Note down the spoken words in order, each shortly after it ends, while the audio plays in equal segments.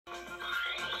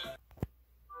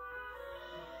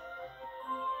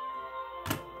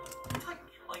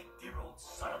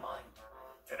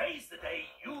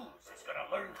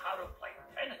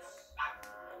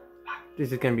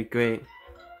This is gonna be great.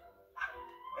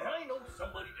 And I know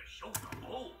somebody to show the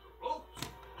bull the ropes.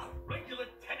 A regular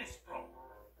tennis pro.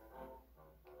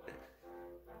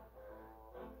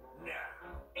 Now,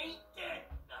 ain't that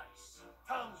nice?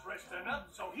 Tom's resting up,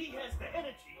 so he has the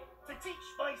energy to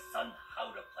teach my son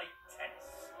how to play tennis.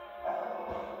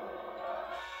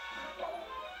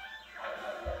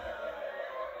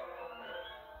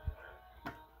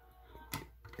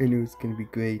 I knew it's gonna be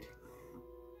great.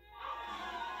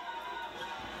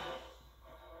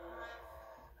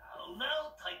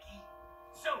 Now, Tikey.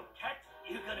 So, Cat,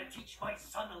 you gonna teach my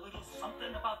son a little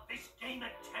something about this game of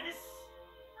tennis?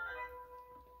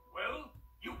 Well,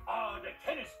 you are the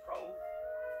tennis pro.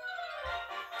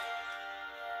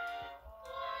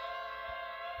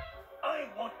 I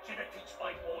want you to teach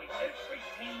my boy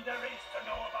everything there is to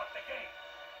know about the game.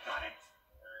 Got it?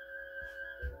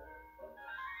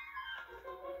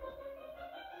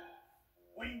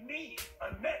 We need a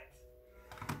net.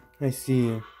 I see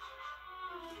you.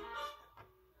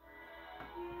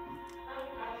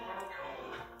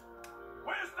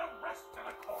 Where's the rest of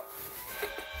the court?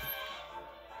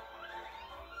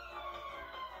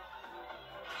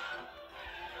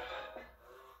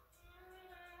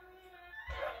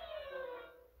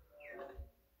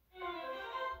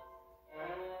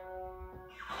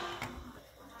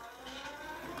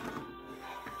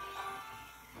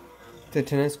 The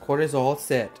tennis court is all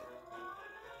set.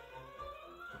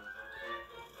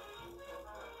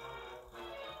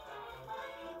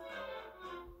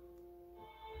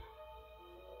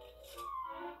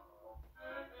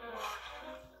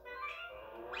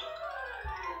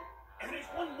 And there's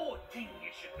one more thing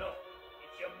you should know.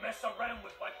 If you mess around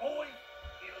with my boy,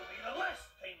 it'll be the last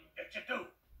thing that you do.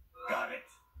 Got it?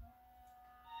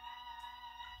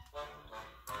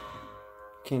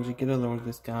 Can't you get along with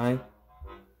this guy?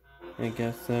 I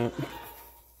guess so.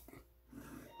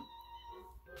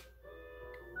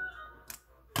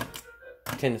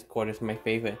 Tennis court is my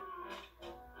favorite.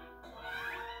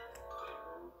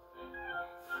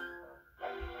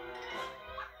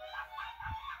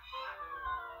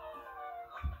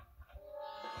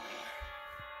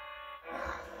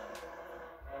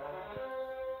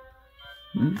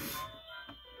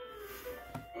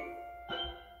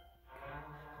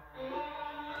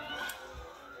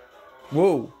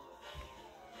 Whoa!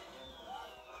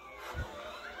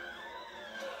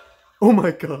 Oh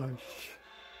my gosh!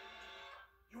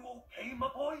 You okay, my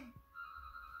boy?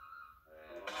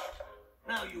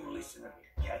 Now you listen to me,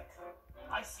 Cat.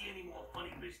 I see any more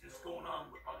funny business going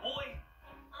on with my boy, and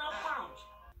I'll pound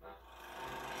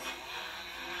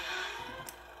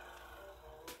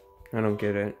you. I don't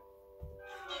get it.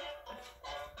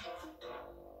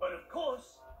 But of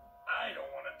course, I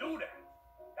don't want to do that.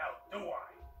 Now, do I?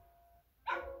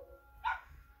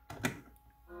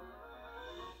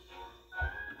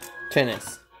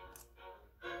 Tennis.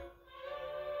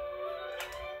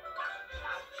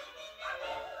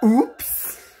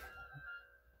 Oops!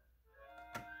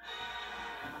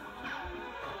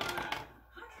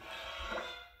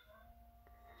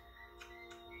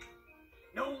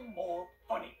 No more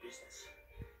funny business.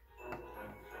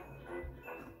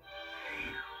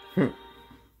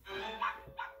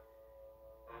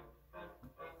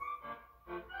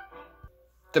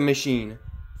 The machine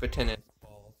for tennis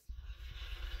balls.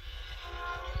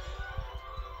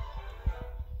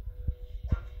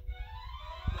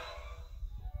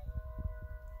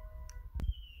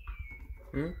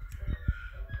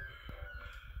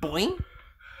 Boing?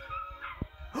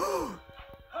 All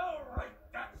right,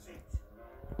 that's it.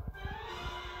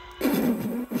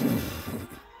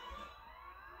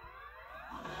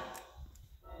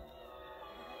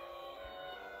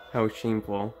 How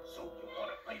shameful. So you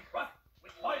want to play rough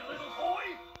with my little boy?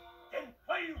 Then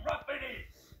play rough it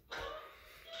is.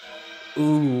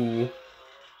 Ooh.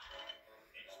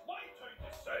 It's my turn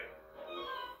to say.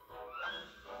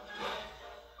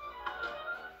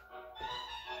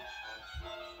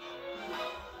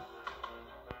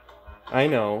 I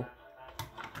know.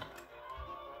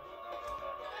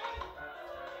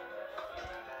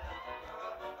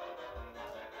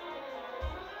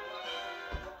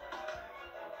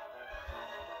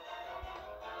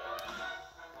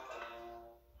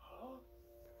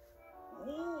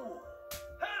 Ooh,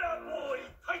 atta boy,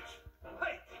 Pike.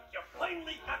 I think you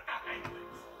finally got the hang of it.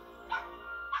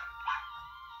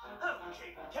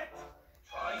 Okay, Cat,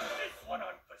 try this one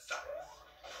on for size.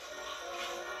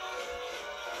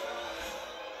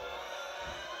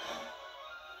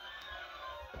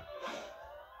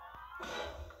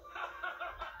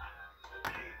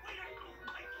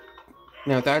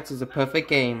 Now that is a perfect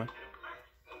game.